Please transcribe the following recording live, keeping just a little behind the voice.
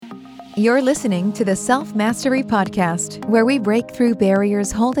You're listening to the Self-Mastery Podcast, where we break through barriers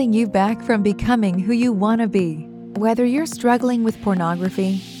holding you back from becoming who you want to be. Whether you're struggling with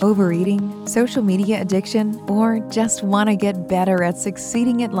pornography, overeating, social media addiction, or just want to get better at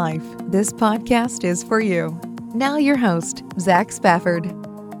succeeding at life, this podcast is for you. Now your host, Zach Spafford.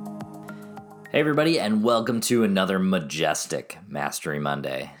 Hey everybody, and welcome to another Majestic Mastery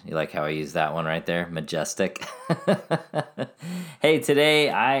Monday. You like how I use that one right there? Majestic. Hey, today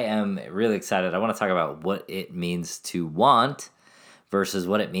I am really excited. I want to talk about what it means to want versus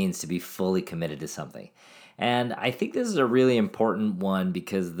what it means to be fully committed to something. And I think this is a really important one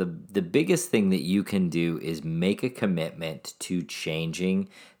because the biggest thing that you can do is make a commitment to changing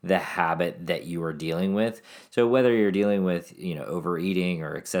the habit that you are dealing with. So whether you're dealing with, overeating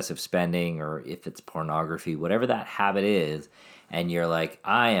or excessive spending, or if it's pornography, whatever that habit is, and you're like,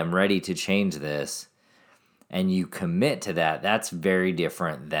 I am ready to change this, and you commit to that, that's very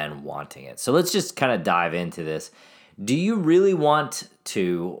different than wanting it. So let's just kind of dive into this. Do you really want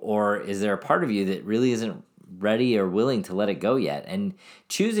to, or is there a part of you that really isn't ready or willing to let it go yet? And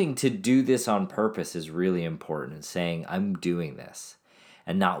choosing to do this on purpose is really important, saying, I'm doing this,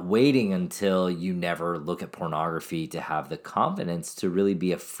 and not waiting until you never look at pornography to have the confidence to really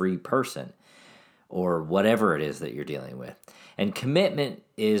be a free person or whatever it is that you're dealing with. And commitment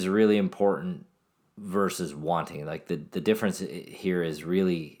is really important versus wanting. Like the difference here is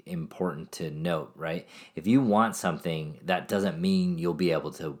really important to note, right? If you want something, that doesn't mean you'll be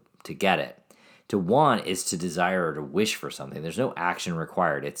able to get it. To want is to desire or to wish for something. There's no action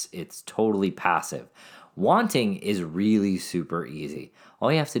required. It's totally passive. Wanting is really super easy.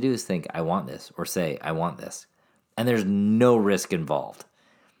 All you have to do is think, I want this, or say, I want this. And there's no risk involved.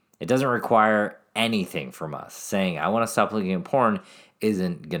 It doesn't require anything from us. Saying, I want to stop looking at porn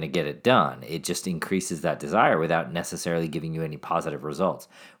isn't going to get it done. It just increases that desire without necessarily giving you any positive results,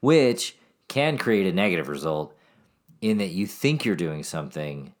 which can create a negative result in that you think you're doing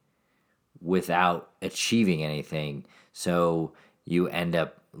something without achieving anything. So you end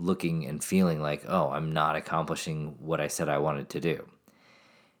up looking and feeling like, oh, I'm not accomplishing what I said I wanted to do,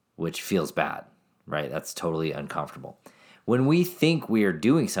 which feels bad, right? That's totally uncomfortable. When we think we are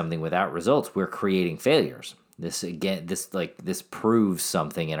doing something without results, we're creating failures. This proves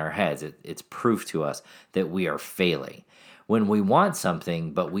something in our heads. It's proof to us that we are failing. When we want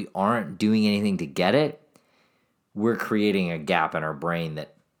something, but we aren't doing anything to get it, we're creating a gap in our brain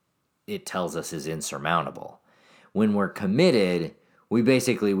that it tells us is insurmountable. When we're committed, we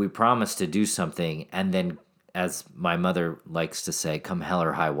promise to do something, and then, as my mother likes to say, come hell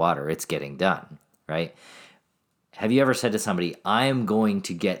or high water, it's getting done, right? Have you ever said to somebody, I am going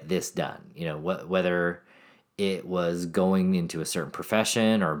to get this done? Whether it was going into a certain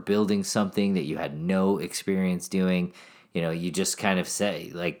profession or building something that you had no experience doing, you just kind of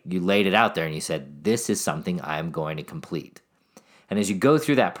say, like, you laid it out there and you said, this is something I'm going to complete. And as you go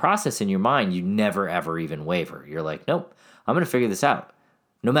through that process in your mind, you never, ever even waver. You're like, nope, I'm going to figure this out.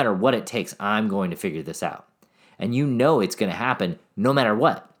 No matter what it takes, I'm going to figure this out. And you know it's going to happen no matter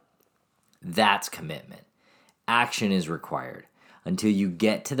what. That's commitment. Action is required until you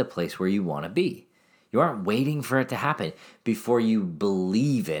get to the place where you want to be. You aren't waiting for it to happen before you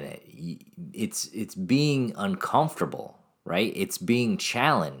believe in it. It's being uncomfortable, right? It's being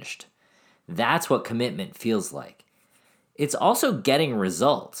challenged. That's what commitment feels like. It's also getting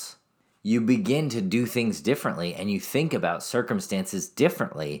results. You begin to do things differently, and you think about circumstances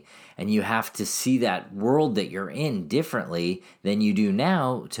differently, and you have to see that world that you're in differently than you do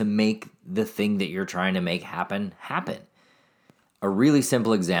now to make the thing that you're trying to make happen. A really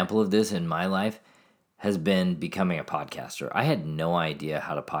simple example of this in my life has been becoming a podcaster. I had no idea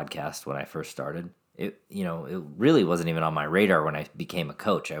how to podcast when I first started. It really wasn't even on my radar when I became a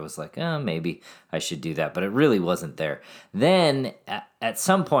coach. I was like, maybe I should do that, but it really wasn't there. Then at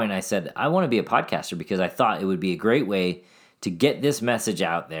some point I said, I want to be a podcaster because I thought it would be a great way to get this message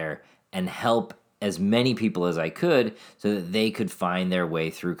out there and help as many people as I could so that they could find their way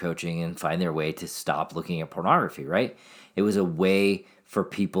through coaching and find their way to stop looking at pornography, right? It was a way for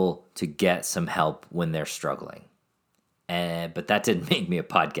people to get some help when they're struggling. But that didn't make me a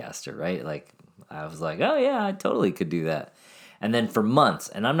podcaster, right? Like, I was like, oh yeah, I totally could do that. And then for months,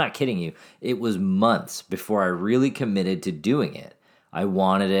 and I'm not kidding you, it was months before I really committed to doing it. I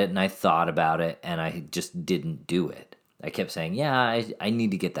wanted it and I thought about it and I just didn't do it. I kept saying, yeah, I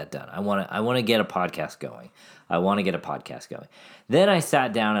need to get that done. I want to get a podcast going. Then I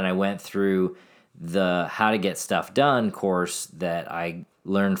sat down and I went through the How to Get Stuff Done course that I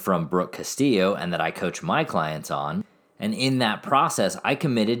learned from Brooke Castillo and that I coach my clients on. And in that process, I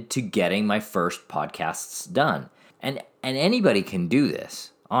committed to getting my first podcasts done. And anybody can do this.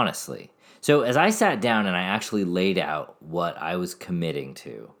 honestly. So as I sat down and I actually laid out what I was committing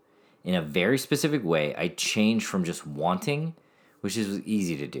to in a very specific way, I changed from just wanting, which is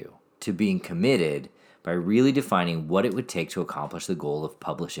easy to do, to being committed by really defining what it would take to accomplish the goal of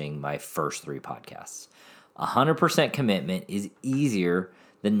publishing my first 3 podcasts. 100% commitment is easier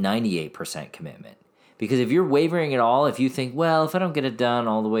than 98% commitment. Because if you're wavering at all, if you think, well, if I don't get it done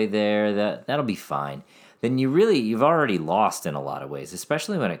all the way there, that'll be fine, then you've already lost in a lot of ways,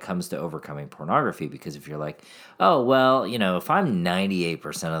 especially when it comes to overcoming pornography. Because if you're like, oh, well, if I'm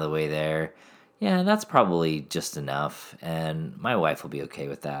 98% of the way there, yeah, that's probably just enough, and my wife will be okay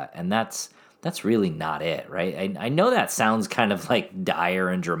with that. And that's really not it, right? I know that sounds kind of like dire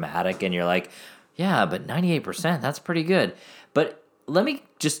and dramatic, and you're like, yeah, but 98%, that's pretty good. But let me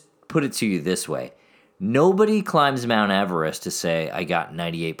just put it to you this way. Nobody climbs Mount Everest to say, I got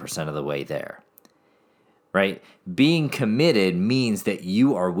 98% of the way there, right? Being committed means that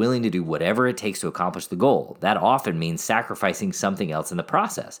you are willing to do whatever it takes to accomplish the goal. That often means sacrificing something else in the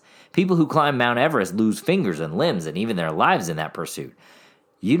process. People who climb Mount Everest lose fingers and limbs and even their lives in that pursuit.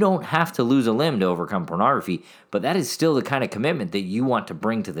 You don't have to lose a limb to overcome pornography, but that is still the kind of commitment that you want to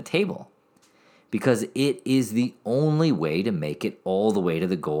bring to the table, because it is the only way to make it all the way to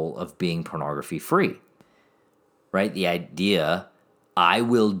the goal of being pornography free, right? The idea, I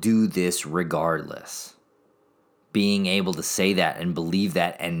will do this regardless. Being able to say that and believe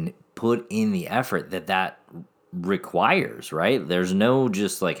that and put in the effort that requires, right? There's no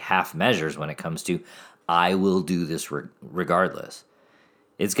just like half measures when it comes to, I will do this regardless.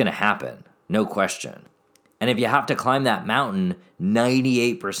 It's going to happen, no question. And if you have to climb that mountain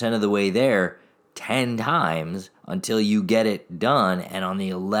 98% of the way there 10 times until you get it done, and on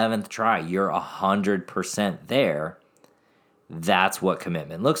the 11th try, you're 100% there, that's what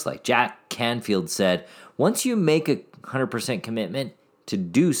commitment looks like. Jack Canfield said, once you make a 100% commitment to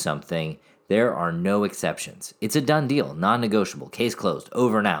do something, there are no exceptions. It's a done deal, non-negotiable, case closed,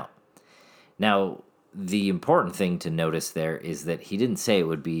 over and out. Now, the important thing to notice there is that he didn't say it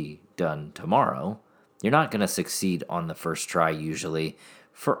would be done tomorrow. You're not going to succeed on the first try usually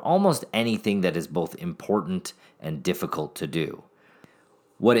for almost anything that is both important and difficult to do.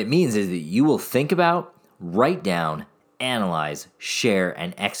 What it means is that you will think about, write down, analyze, share,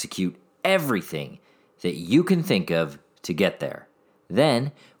 and execute everything that you can think of to get there.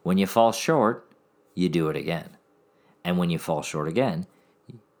 Then, when you fall short, you do it again. And when you fall short again,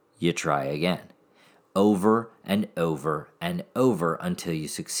 you try again. Over and over and over until you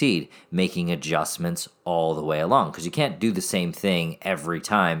succeed, making adjustments all the way along. Because you can't do the same thing every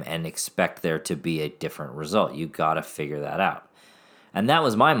time and expect there to be a different result. You got to figure that out. And that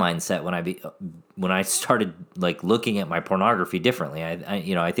was my mindset when I started like looking at my pornography differently.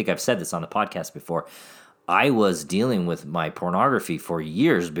 I think I've said this on the podcast before. I was dealing with my pornography for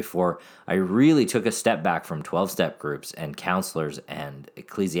years before I really took a step back from 12-step groups and counselors and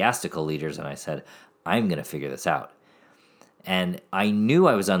ecclesiastical leaders, and I said, I'm going to figure this out. And I knew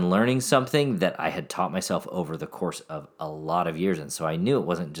I was unlearning something that I had taught myself over the course of a lot of years, and so I knew it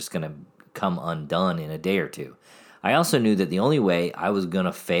wasn't just going to come undone in a day or two. I also knew that the only way I was going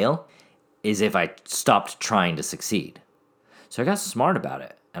to fail is if I stopped trying to succeed. So I got smart about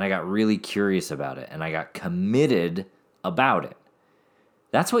it, and I got really curious about it, and I got committed about it.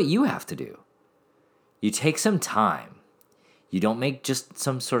 That's what you have to do. You take some time. You don't make just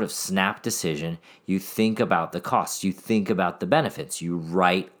some sort of snap decision. You think about the costs. You think about the benefits. You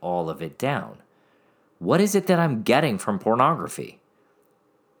write all of it down. What is it that I'm getting from pornography?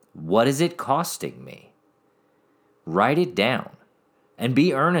 What is it costing me? Write it down and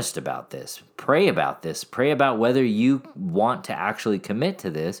be earnest about this. Pray about this. Pray about whether you want to actually commit to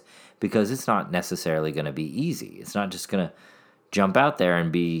this, because it's not necessarily going to be easy. It's not just going to jump out there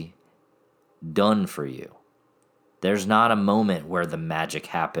and be done for you. There's not a moment where the magic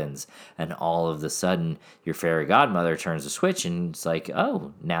happens and all of a sudden your fairy godmother turns a switch and it's like,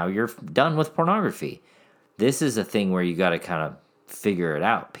 oh, now you're done with pornography. This is a thing where you got to kind of figure it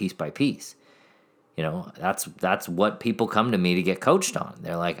out piece by piece. That's what people come to me to get coached on.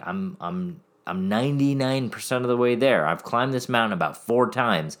 They're like, I'm 99% of the way there. I've climbed this mountain about 4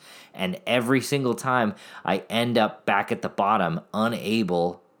 times, and every single time I end up back at the bottom,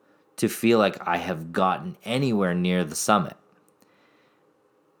 unable to feel like I have gotten anywhere near the summit.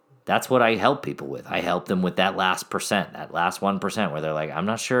 That's what I help people with. I help them with that last percent, that last 1% where they're like, I'm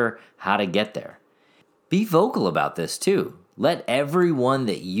not sure how to get there. Be vocal about this too. Let everyone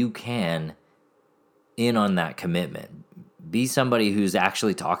that you can in on that commitment. Be somebody who's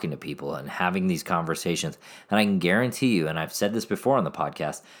actually talking to people and having these conversations. And I can guarantee you, and I've said this before on the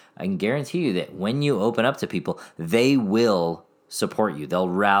podcast, I can guarantee you that when you open up to people, they will support you. They'll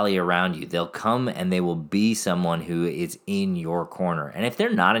rally around you. They'll come and they will be someone who is in your corner. And if they're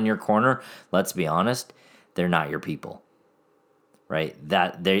not in your corner, let's be honest, they're not your people, right?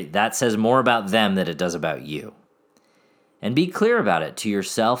 That says more about them than it does about you. And be clear about it to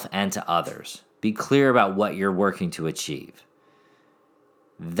yourself and to others. Be clear about what you're working to achieve.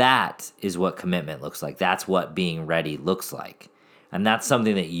 That is what commitment looks like. That's what being ready looks like. And that's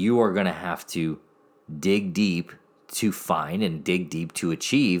something that you are going to have to dig deep to find and dig deep to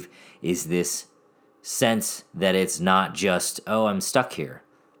achieve, is this sense that it's not just, oh, I'm stuck here.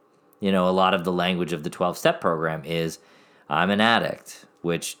 A lot of the language of the 12-step program is, I'm an addict,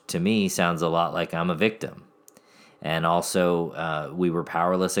 which to me sounds a lot like I'm a victim. And also, we were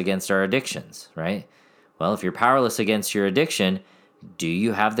powerless against our addictions, right? Well, if you're powerless against your addiction, do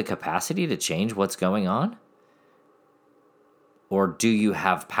you have the capacity to change what's going on? Or do you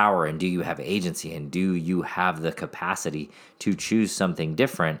have power, and do you have agency, and do you have the capacity to choose something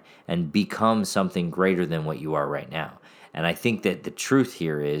different and become something greater than what you are right now? And I think that the truth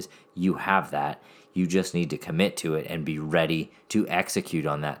here is you have that. You just need to commit to it and be ready to execute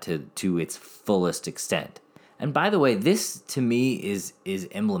on that to its fullest extent. And by the way, this to me is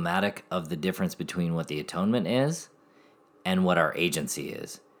emblematic of the difference between what the atonement is and what our agency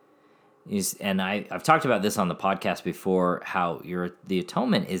is. And I've talked about this on the podcast before, how the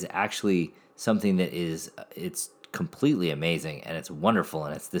atonement is actually something that it's completely amazing, and it's wonderful,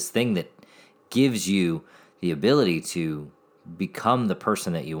 and it's this thing that gives you the ability to become the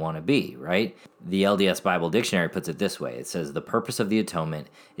person that you want to be, right? The LDS Bible Dictionary puts it this way. It says, the purpose of the atonement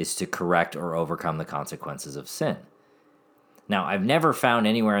is to correct or overcome the consequences of sin. Now, I've never found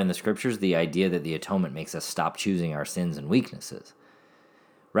anywhere in the scriptures the idea that the atonement makes us stop choosing our sins and weaknesses.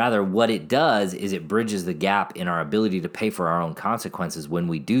 Rather, what it does is it bridges the gap in our ability to pay for our own consequences when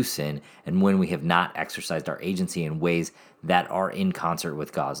we do sin and when we have not exercised our agency in ways that are in concert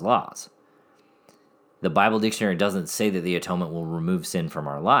with God's laws. The Bible Dictionary doesn't say that the atonement will remove sin from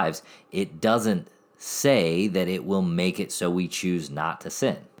our lives. It doesn't say that it will make it so we choose not to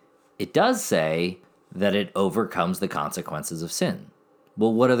sin. It does say that it overcomes the consequences of sin.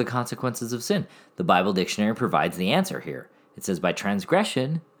 Well, what are the consequences of sin? The Bible Dictionary provides the answer here. It says, by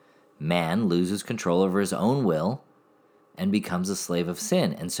transgression, man loses control over his own will and becomes a slave of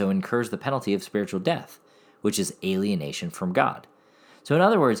sin, and so incurs the penalty of spiritual death, which is alienation from God. So in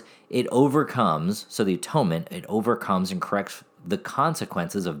other words, it overcomes, so the atonement, it overcomes and corrects the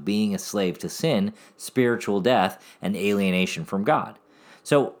consequences of being a slave to sin, spiritual death, and alienation from God.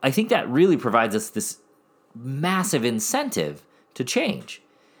 So I think that really provides us this massive incentive to change.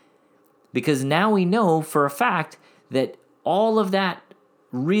 Because now we know for a fact that all of that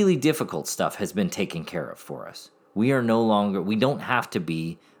really difficult stuff has been taken care of for us. We don't have to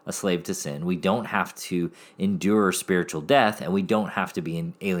be a slave to sin. We don't have to endure spiritual death, and we don't have to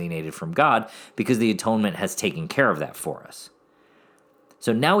be alienated from God, because the atonement has taken care of that for us.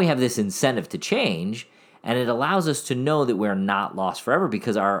 So now we have this incentive to change, and it allows us to know that we're not lost forever,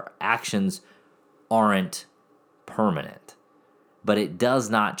 because our actions aren't permanent. But it does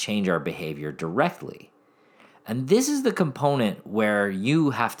not change our behavior directly. And this is the component where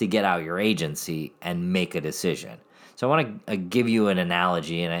you have to get out your agency and make a decision. So I want to give you an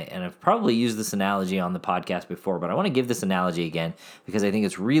analogy, and I've probably used this analogy on the podcast before, but I want to give this analogy again because I think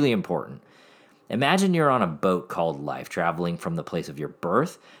it's really important. Imagine you're on a boat called life, traveling from the place of your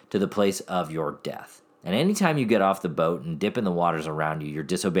birth to the place of your death. And anytime you get off the boat and dip in the waters around you, you're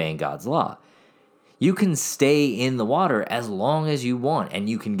disobeying God's law. You can stay in the water as long as you want, and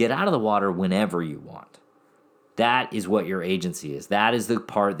you can get out of the water whenever you want. That is what your agency is. That is the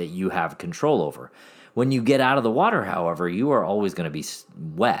part that you have control over. When you get out of the water, however, you are always going to be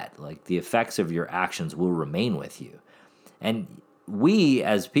wet. Like, the effects of your actions will remain with you. And we,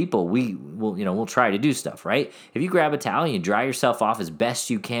 as people, we'll try to do stuff, right? If you grab a towel and you dry yourself off as best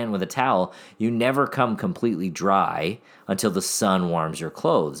you can with a towel, you never come completely dry until the sun warms your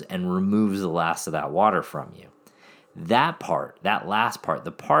clothes and removes the last of that water from you. That part, that last part,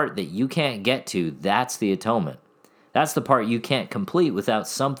 the part that you can't get to, that's the atonement. That's the part you can't complete without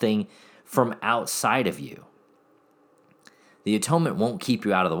something from outside of you. The atonement won't keep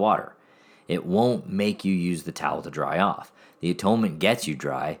you out of the water. It won't make you use the towel to dry off. The atonement gets you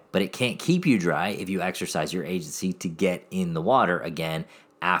dry, but it can't keep you dry if you exercise your agency to get in the water again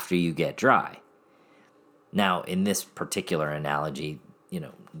after you get dry. Now, in this particular analogy,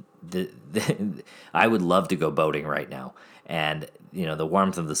 I would love to go boating right now. And, the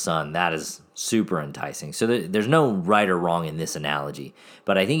warmth of the sun, that is super enticing. So there's no right or wrong in this analogy.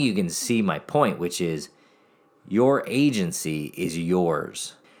 But I think you can see my point, which is your agency is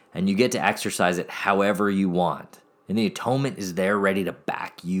yours. And you get to exercise it however you want. And the atonement is there ready to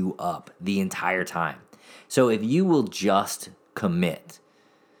back you up the entire time. So if you will just commit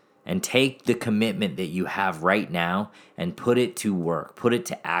and take the commitment that you have right now and put it to work, put it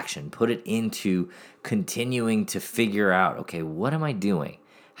to action, put it into continuing to figure out, okay, what am I doing?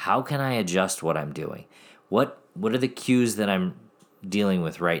 How can I adjust what I'm doing? What are the cues that I'm dealing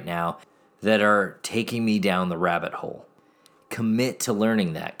with right now that are taking me down the rabbit hole? Commit to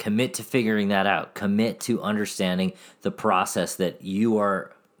learning that. Commit to figuring that out. Commit to understanding the process that you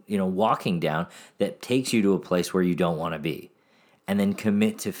are, walking down that takes you to a place where you don't want to be. And then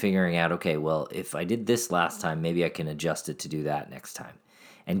commit to figuring out, okay, well, if I did this last time, maybe I can adjust it to do that next time.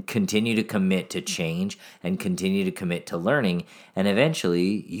 And continue to commit to change and continue to commit to learning. And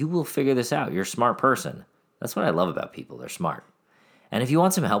eventually, you will figure this out. You're a smart person. That's what I love about people. They're smart. And if you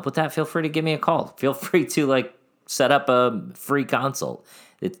want some help with that, feel free to give me a call. Feel free to set up a free consult.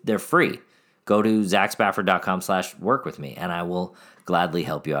 They're free. Go to zachspafford.com/work with me, and I will gladly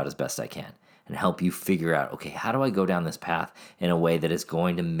help you out as best I can and help you figure out, okay, how do I go down this path in a way that is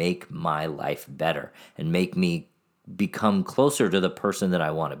going to make my life better and make me become closer to the person that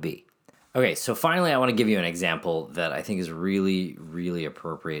I want to be. Okay, so finally I want to give you an example that I think is really, really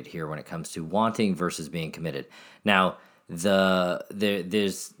appropriate here when it comes to wanting versus being committed. Now,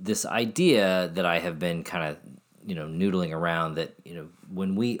 there's this idea that I have been kind of noodling around that,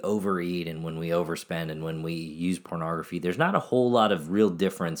 when we overeat and when we overspend and when we use pornography, there's not a whole lot of real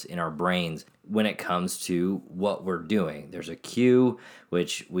difference in our brains when it comes to what we're doing. There's a cue,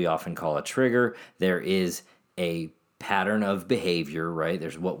 which we often call a trigger. There is a pattern of behavior, right?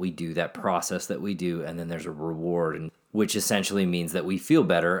 There's what we do, that process that we do, and then there's a reward, which essentially means that we feel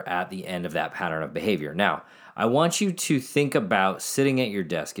better at the end of that pattern of behavior. Now, I want you to think about sitting at your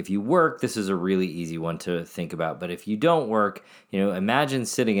desk. If you work, this is a really easy one to think about. But if you don't work, imagine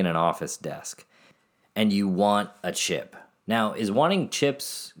sitting in an office desk and you want a chip. Now, is wanting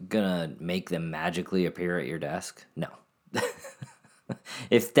chips gonna make them magically appear at your desk? No.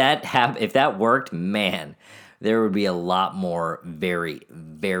 If that worked, man, there would be a lot more very,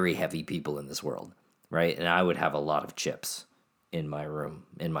 very heavy people in this world, right? And I would have a lot of chips in my room,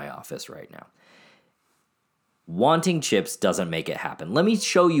 in my office right now. Wanting chips doesn't make it happen. Let me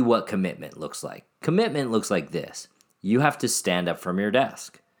show you what commitment looks like. Commitment looks like this. You have to stand up from your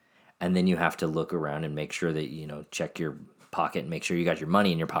desk, and then you have to look around and make sure that, check your pocket and make sure you got your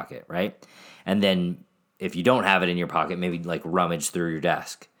money in your pocket, right? And then if you don't have it in your pocket, maybe rummage through your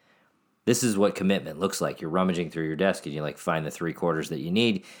desk. This is what commitment looks like. You're rummaging through your desk and you find the 3/4 that you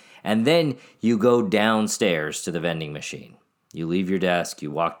need, and then you go downstairs to the vending machine. You leave your desk, you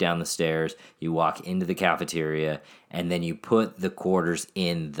walk down the stairs, you walk into the cafeteria, and then you put the quarters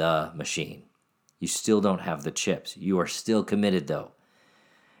in the machine. You still don't have the chips. You are still committed, though.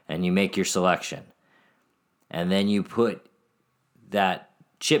 And you make your selection. And then you put that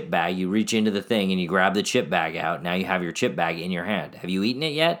chip bag, you reach into the thing and you grab the chip bag out. Now you have your chip bag in your hand. Have you eaten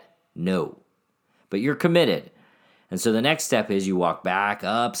it yet? No. But you're committed. And so the next step is you walk back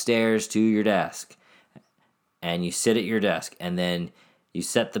upstairs to your desk. And you sit at your desk, and then you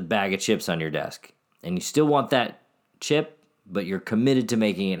set the bag of chips on your desk. And you still want that chip, but you're committed to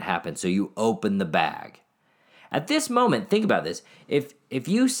making it happen, so you open the bag. At this moment, think about this. If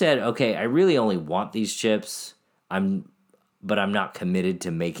you said, okay, I really only want these chips, but I'm not committed to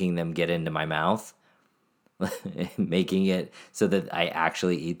making them get into my mouth, making it so that I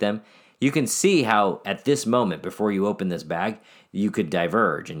actually eat them, you can see how at this moment, before you open this bag, you could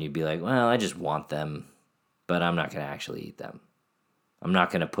diverge, and you'd be like, well, I just want them, but I'm not going to actually eat them. I'm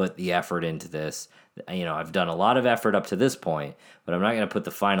not going to put the effort into this. I've done a lot of effort up to this point, but I'm not going to put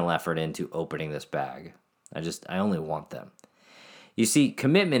the final effort into opening this bag. I only want them. You see,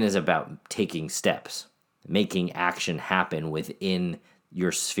 commitment is about taking steps, making action happen within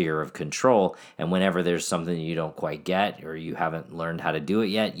your sphere of control. And whenever there's something you don't quite get or you haven't learned how to do it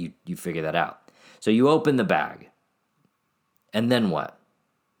yet, you figure that out. So you open the bag. And then what?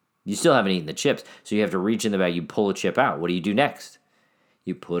 You still haven't eaten the chips, so you have to reach in the bag, you pull a chip out. What do you do next?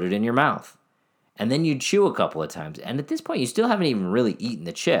 You put it in your mouth. And then you chew a couple of times. And at this point, you still haven't even really eaten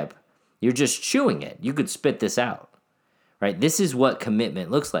the chip. You're just chewing it. You could spit this out, right? This is what commitment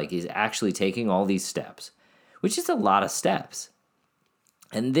looks like, is actually taking all these steps, which is a lot of steps.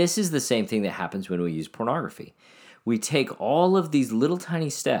 And this is the same thing that happens when we use pornography. We take all of these little tiny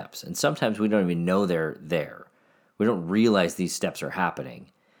steps, and sometimes we don't even know they're there. We don't realize these steps are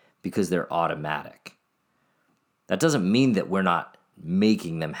happening, because they're automatic. That doesn't mean that we're not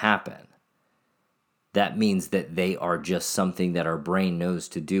making them happen. That means that they are just something that our brain knows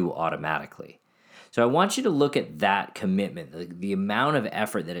to do automatically. So I want you to look at that commitment, the amount of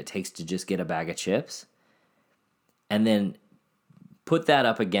effort that it takes to just get a bag of chips, And then put that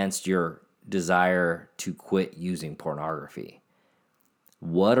up against your desire to quit using pornography.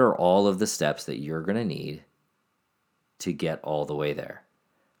 What are all of the steps that you're going to need to get all the way there?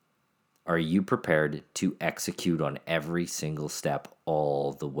 Are you prepared to execute on every single step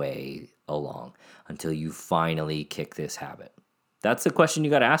all the way along until you finally kick this habit? That's the question you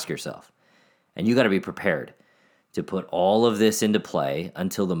got to ask yourself. And you got to be prepared to put all of this into play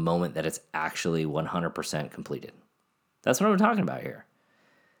until the moment that it's actually 100% completed. That's what I'm talking about here.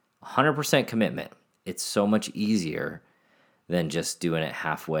 100% commitment. It's so much easier than just doing it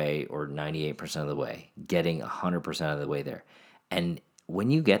halfway or 98% of the way, getting 100% of the way there. And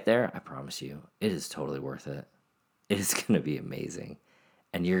when you get there, I promise you, it is totally worth it. It is going to be amazing.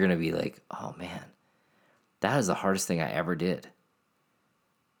 And you're going to be like, oh man, that is the hardest thing I ever did.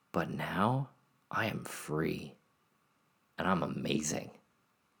 But now I am free. And I'm amazing.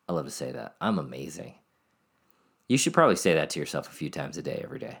 I love to say that. I'm amazing. You should probably say that to yourself a few times a day,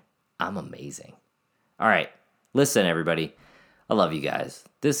 every day. I'm amazing. All right. Listen, everybody. I love you guys.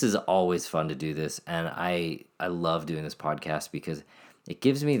 This is always fun to do this. And I love doing this podcast because it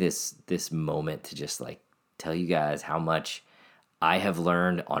gives me this moment to just like tell you guys how much I have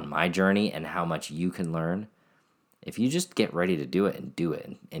learned on my journey and how much you can learn if you just get ready to do it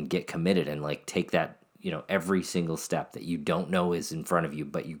and get committed and like take that, every single step that you don't know is in front of you,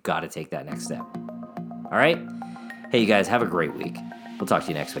 but you got to take that next step. All right. Hey, you guys, have a great week. We'll talk to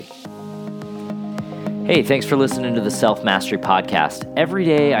you next week. Hey, thanks for listening to the Self Mastery Podcast. Every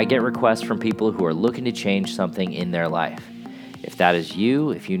day I get requests from people who are looking to change something in their life. If that is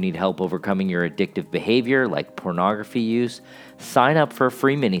you, if you need help overcoming your addictive behavior like pornography use, sign up for a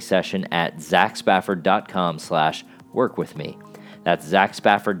free mini session at zachspafford.com/workwithme. That's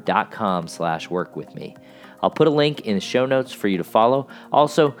zachspafford.com/workwithme. I'll put a link in the show notes for you to follow.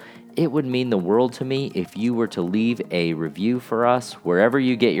 Also, it would mean the world to me if you were to leave a review for us wherever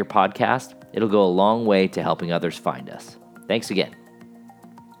you get your podcast. It'll go a long way to helping others find us. Thanks again.